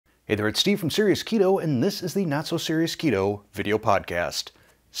Hey there, it's Steve from Serious Keto, and this is the Not So Serious Keto video podcast,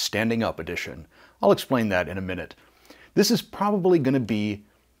 Standing Up Edition. I'll explain that in a minute. This is probably going to be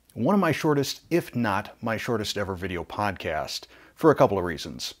one of my shortest, if not my shortest ever video podcast, for a couple of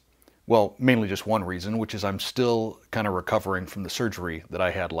reasons. Well, mainly just one reason, which is I'm still kind of recovering from the surgery that I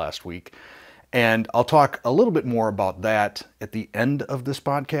had last week. And I'll talk a little bit more about that at the end of this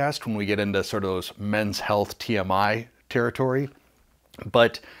podcast when we get into sort of those men's health TMI territory.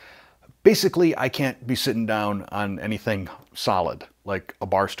 But basically, I can't be sitting down on anything solid, like a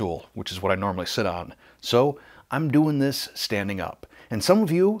bar stool, which is what I normally sit on. So I'm doing this standing up. And some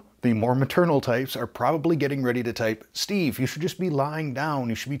of you, the more maternal types, are probably getting ready to type, Steve, you should just be lying down.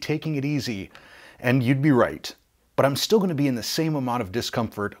 You should be taking it easy. And you'd be right. But I'm still going to be in the same amount of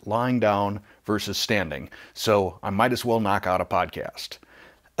discomfort lying down versus standing. So I might as well knock out a podcast.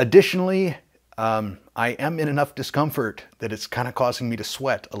 Additionally, I am in enough discomfort that it's kind of causing me to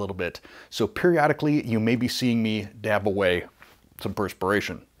sweat a little bit. So periodically, you may be seeing me dab away some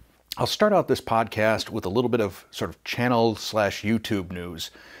perspiration. I'll start out this podcast with a little bit of sort of channel/YouTube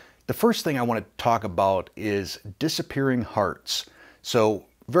news. The first thing I want to talk about is disappearing hearts. So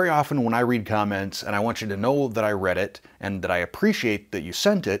very often when I read comments, and I want you to know that I read it and that I appreciate that you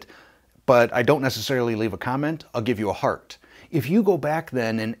sent it, but I don't necessarily leave a comment, I'll give you a heart. If you go back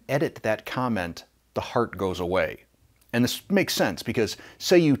then and edit that comment, the heart goes away. And this makes sense because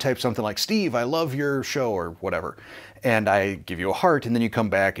say you type something like, Steve, I love your show or whatever, and I give you a heart, and then you come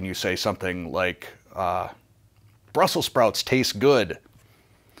back and you say something like, Brussels sprouts taste good,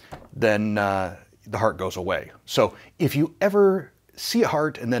 then the heart goes away. So if you ever see a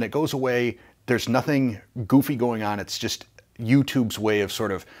heart and then it goes away, there's nothing goofy going on. It's just YouTube's way of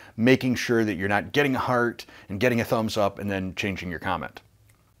sort of making sure that you're not getting a heart and getting a thumbs up and then changing your comment.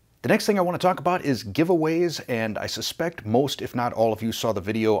 The next thing I want to talk about is giveaways, and I suspect most, if not all of you, saw the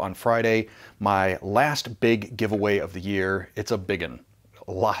video on Friday, my last big giveaway of the year. It's a big one,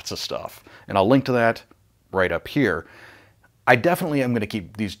 lots of stuff, and I'll link to that right up here. I definitely am going to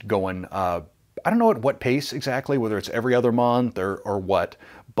keep these going. I don't know at what pace exactly, whether it's every other month or what,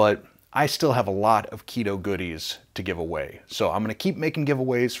 but I still have a lot of keto goodies to give away. So I'm going to keep making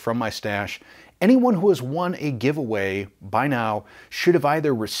giveaways from my stash. Anyone who has won a giveaway by now should have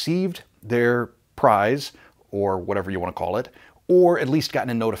either received their prize, or whatever you want to call it, or at least gotten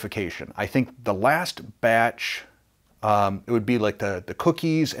a notification. I think the last batch, it would be like the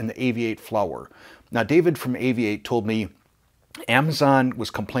cookies and the Aviate flour. Now, David from Aviate told me Amazon was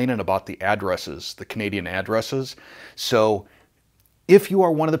complaining about the addresses, the Canadian addresses. So if you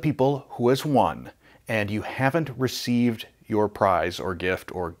are one of the people who has won and you haven't received your prize or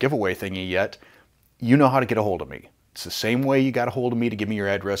gift or giveaway thingy yet, you know how to get a hold of me. It's the same way you got a hold of me to give me your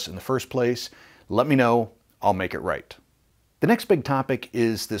address in the first place. Let me know, I'll make it right. The next big topic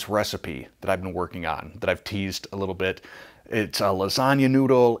is this recipe that I've been working on, that I've teased a little bit. It's a lasagna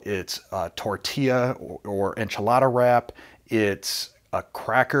noodle, it's a tortilla or enchilada wrap, it's a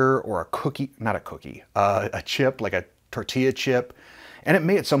cracker or a cookie, not a cookie, a chip, like a tortilla chip, and it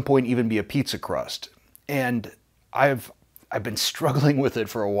may at some point even be a pizza crust. And I've been struggling with it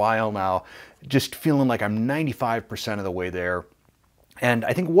for a while now, just feeling like I'm 95% of the way there. And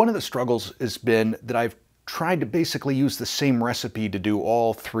I think one of the struggles has been that I've tried to basically use the same recipe to do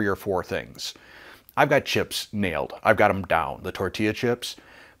all 3 or 4 things. I've got chips nailed. I've got them down, the tortilla chips.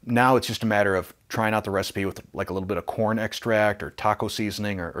 Now it's just a matter of trying out the recipe with like a little bit of corn extract or taco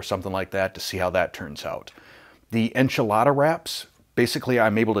seasoning or something like that to see how that turns out. The enchilada wraps, basically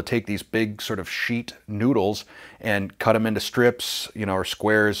I'm able to take these big sort of sheet noodles and cut them into strips, or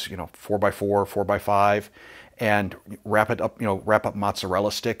squares, 4x4, 4x5, and wrap up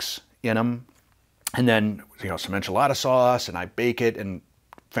mozzarella sticks in them. And then, some enchilada sauce, and I bake it, and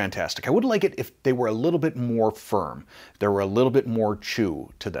fantastic. I would like it if they were a little bit more firm. There were a little bit more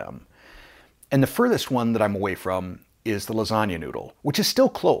chew to them. And the furthest one that I'm away from is the lasagna noodle, which is still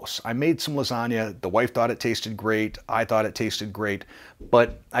close. I made some lasagna. The wife thought it tasted great. I thought it tasted great.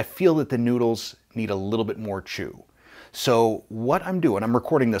 But I feel that the noodles need a little bit more chew. So what I'm doing, I'm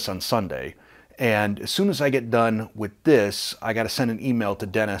recording this on Sunday, and as soon as I get done with this, I got to send an email to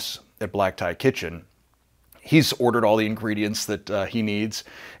Dennis at Black Tie Kitchen. He's ordered all the ingredients that he needs,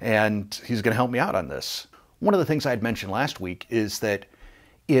 and he's going to help me out on this. One of the things I had mentioned last week is that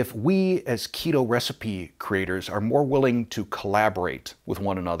if we as keto recipe creators are more willing to collaborate with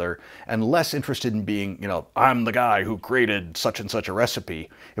one another and less interested in being, I'm the guy who created such and such a recipe,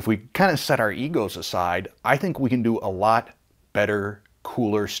 if we kind of set our egos aside, I think we can do a lot better,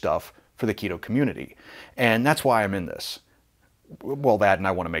 cooler stuff for the keto community. And that's why I'm in this. Well, that, and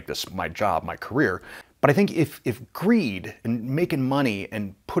I want to make this my job, my career. But I think if greed and making money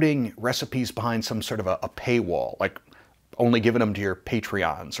and putting recipes behind some sort of a paywall, like only giving them to your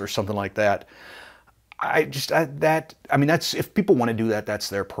Patreons or something like that, I mean, that's, if people want to do that, that's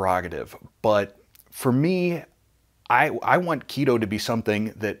their prerogative. But for me, I want keto to be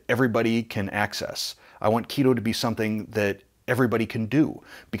something that everybody can access. I want keto to be something that everybody can do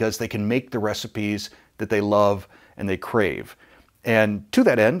because they can make the recipes that they love and they crave. And to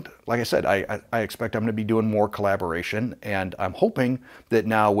that end, like I said, I expect I'm going to be doing more collaboration, and I'm hoping that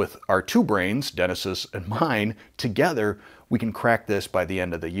now with our two brains, Dennis's and mine, together, we can crack this by the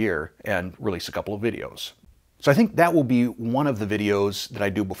end of the year and release a couple of videos. So I think that will be one of the videos that I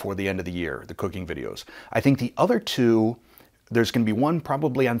do before the end of the year, the cooking videos. I think the other two, there's going to be one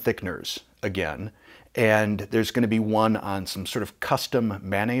probably on thickeners again, and there's going to be one on some sort of custom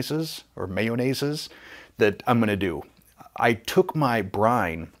mayonnaises or mayonnaises that I'm going to do. I took my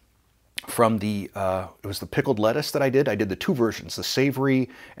brine from the, it was the pickled lettuce that I did. I did the two versions, the savory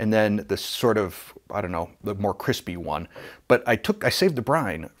and then the sort of, I don't know, the more crispy one. But I saved the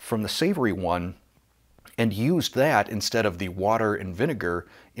brine from the savory one and used that instead of the water and vinegar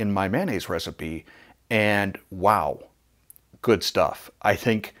in my mayonnaise recipe. And wow, good stuff. I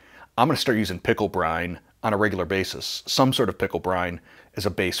think I'm going to start using pickle brine on a regular basis, some sort of pickle brine as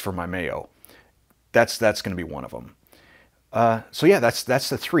a base for my mayo. That's going to be one of them. So yeah, that's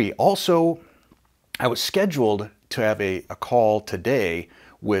the three. Also, I was scheduled to have a call today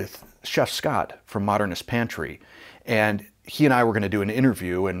with Chef Scott from Modernist Pantry, and he and I were going to do an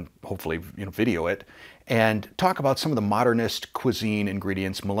interview and hopefully, you know, video it and talk about some of the modernist cuisine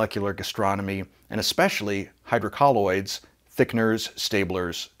ingredients, molecular gastronomy, and especially hydrocolloids, thickeners,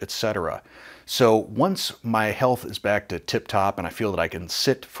 stablers, etc. So once my health is back to tip-top and I feel that I can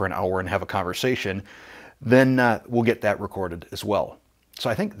sit for an hour and have a conversation, then we'll get that recorded as well. So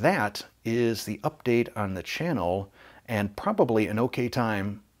I think that is the update on the channel and probably an okay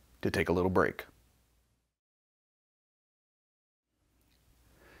time to take a little break.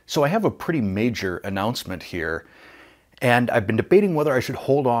 So I have a pretty major announcement here, and I've been debating whether I should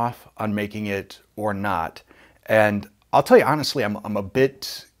hold off on making it or not. And I'll tell you honestly, I'm a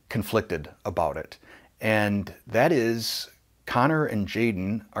bit conflicted about it. And that is, Connor and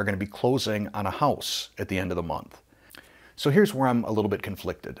Jaden are going to be closing on a house at the end of the month. So here's where I'm a little bit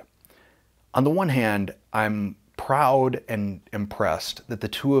conflicted. On the one hand, I'm proud and impressed that the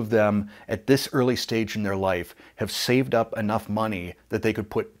two of them at this early stage in their life have saved up enough money that they could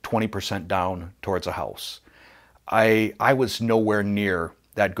put 20% down towards a house. I was nowhere near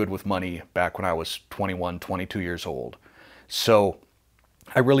that good with money back when I was 21, 22 years old. So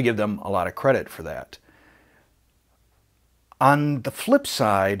I really give them a lot of credit for that. On the flip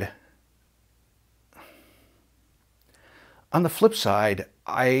side,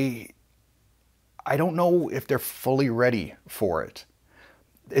 I don't know if they're fully ready for it.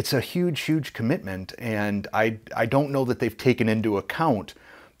 It's a huge, huge commitment, and I don't know that they've taken into account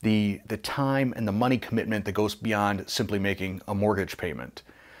the time and the money commitment that goes beyond simply making a mortgage payment.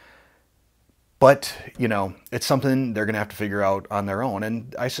 But, you know, it's something they're going to have to figure out on their own,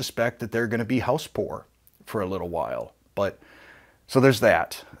 and I suspect that they're going to be house poor for a little while. But so there's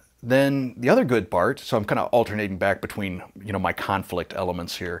that. Then the other good part, so I'm kind of alternating back between, you know, my conflict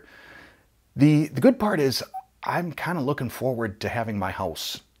elements here. The good part is I'm kind of looking forward to having my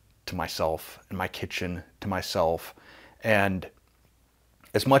house to myself and my kitchen to myself. And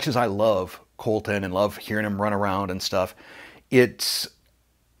as much as I love Colton and love hearing him run around and stuff, it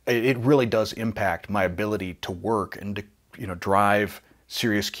really does impact my ability to work and to, you know, drive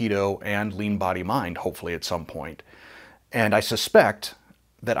serious keto and lean body mind, hopefully at some point. And I suspect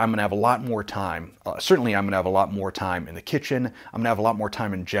that I'm going to have a lot more time. Certainly I'm going to have a lot more time in the kitchen. I'm going to have a lot more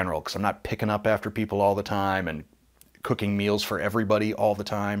time in general because I'm not picking up after people all the time and cooking meals for everybody all the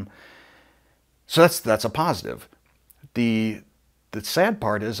time. So that's a positive. The sad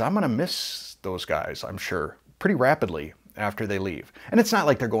part is I'm going to miss those guys, I'm sure, pretty rapidly after they leave. And it's not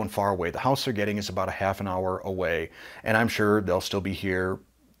like they're going far away. The house they're getting is about a half an hour away, and I'm sure they'll still be here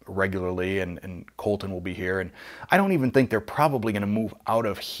regularly, and Colton will be here, and I don't even think they're probably going to move out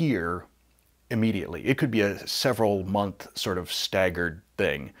of here immediately. It could be a several month sort of staggered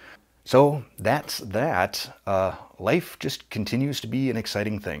thing. So that's that. Life just continues to be an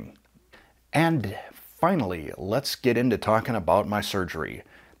exciting thing. And finally, let's get into talking about my surgery.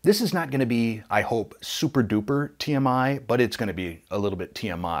 This is not going to be, I hope, super duper TMI, but it's going to be a little bit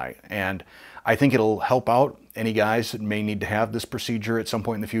TMI. And I think it'll help out any guys that may need to have this procedure at some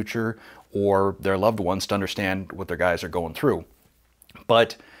point in the future, or their loved ones to understand what their guys are going through.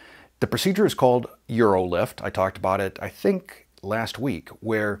 But the procedure is called UroLift. I talked about it, I think, last week,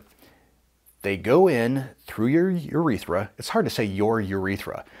 where They go in through your urethra. It's hard to say your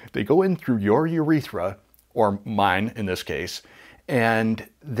urethra. They go in through your urethra, or mine in this case, and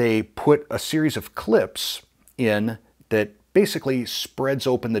they put a series of clips in that basically spreads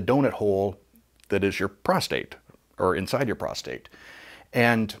open the donut hole that is your prostate, or inside your prostate.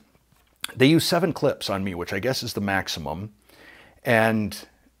 And they use 7 clips on me, which I guess is the maximum. And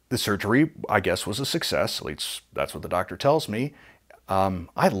the surgery, I guess, was a success. At least that's what the doctor tells me.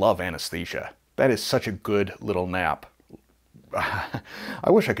 I love anesthesia. That is such a good little nap. I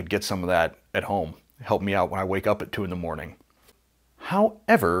wish I could get some of that at home. Help me out when I wake up at 2 in the morning.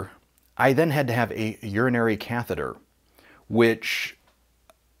 However, I then had to have a urinary catheter, which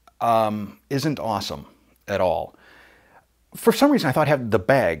isn't awesome at all. For some reason, I thought having the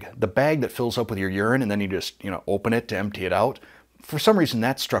bag that fills up with your urine, and then you just, open it to empty it out. For some reason,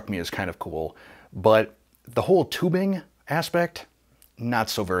 that struck me as kind of cool. But the whole tubing aspect, not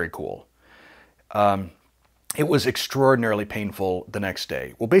so very cool. It was extraordinarily painful the next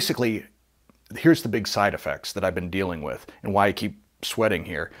day. Well, basically, here's the big side effects that I've been dealing with, and why I keep sweating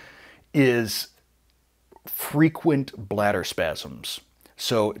here, is frequent bladder spasms.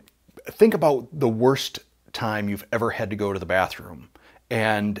 So think about the worst time you've ever had to go to the bathroom,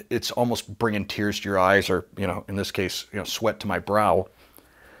 and it's almost bringing tears to your eyes, or in this case, sweat to my brow.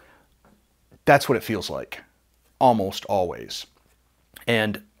 That's what it feels like almost always.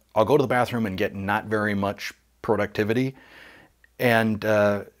 And I'll go to the bathroom and get not very much productivity, and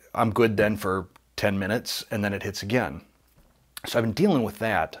I'm good then for 10 minutes, and then it hits again. So I've been dealing with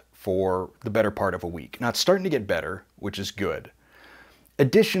that for the better part of a week. Now it's starting to get better, which is good.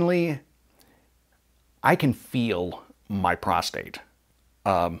 Additionally, I can feel my prostate.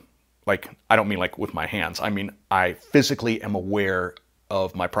 Like, I don't mean like with my hands. I mean, I physically am aware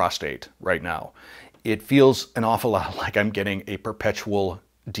of my prostate right now. It feels an awful lot like I'm getting a perpetual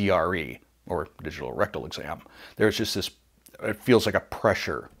DRE, or digital rectal exam. There's just this, it feels like a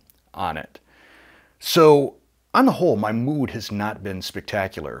pressure on it. So on the whole, my mood has not been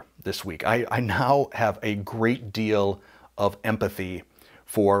spectacular this week. I now have a great deal of empathy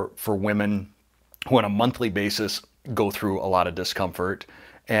for women who on a monthly basis go through a lot of discomfort.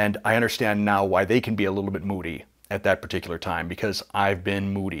 And I understand now why they can be a little bit moody at that particular time, because I've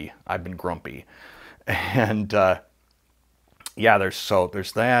been moody, I've been grumpy. And yeah, there's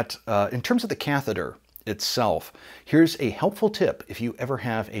that. In terms of the catheter itself, here's a helpful tip if you ever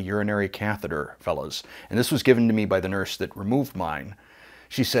have a urinary catheter, fellas. And this was given to me by the nurse that removed mine.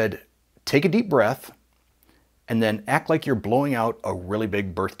 She said, take a deep breath and then act like you're blowing out a really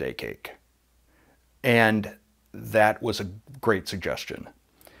big birthday cake. And that was a great suggestion.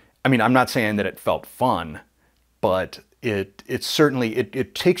 I mean, I'm not saying that it felt fun, but it certainly,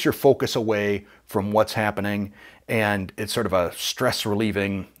 it takes your focus away from what's happening, and it's sort of a stress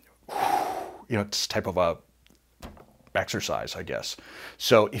relieving, it's type of a exercise, I guess.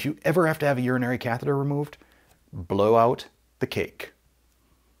 So if you ever have to have a urinary catheter removed, blow out the cake.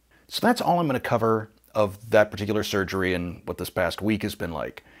 So that's all I'm going to cover of that particular surgery and what this past week has been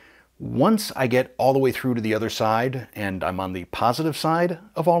like. Once I get all the way through to the other side, and I'm on the positive side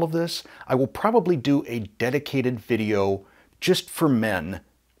of all of this, I will probably do a dedicated video just for men.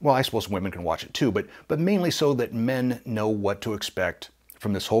 Well, I suppose women can watch it too, but mainly so that men know what to expect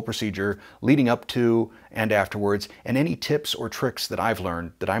from this whole procedure, leading up to and afterwards, and any tips or tricks that I've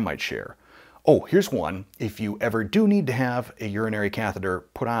learned that I might share. Oh, here's one. If you ever do need to have a urinary catheter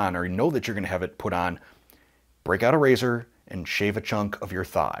put on, or you know that you're going to have it put on, break out a razor and shave a chunk of your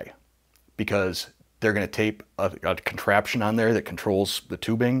thigh, because they're going to tape a contraption on there that controls the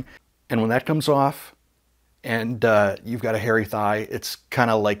tubing. And when that comes off and you've got a hairy thigh, it's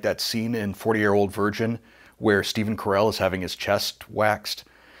kind of like that scene in 40-Year-Old Virgin where Stephen Carell is having his chest waxed.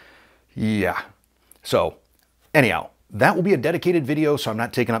 Yeah. So anyhow, that will be a dedicated video, so I'm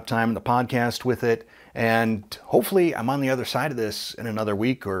not taking up time in the podcast with it. And hopefully I'm on the other side of this in another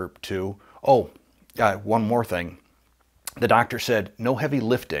week or two. Oh, one more thing. The doctor said no heavy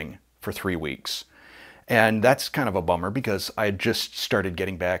lifting for 3 weeks. And that's kind of a bummer, because I had just started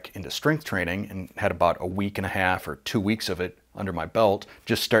getting back into strength training and had about a week and a half or 2 weeks of it under my belt,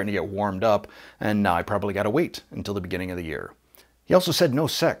 just starting to get warmed up, and now I probably got to wait until the beginning of the year. He also said no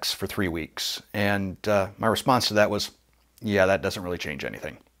sex for 3 weeks, and my response to that was, yeah, that doesn't really change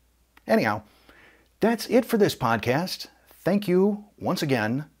anything. Anyhow, that's it for this podcast. Thank you once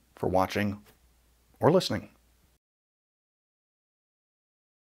again for watching or listening.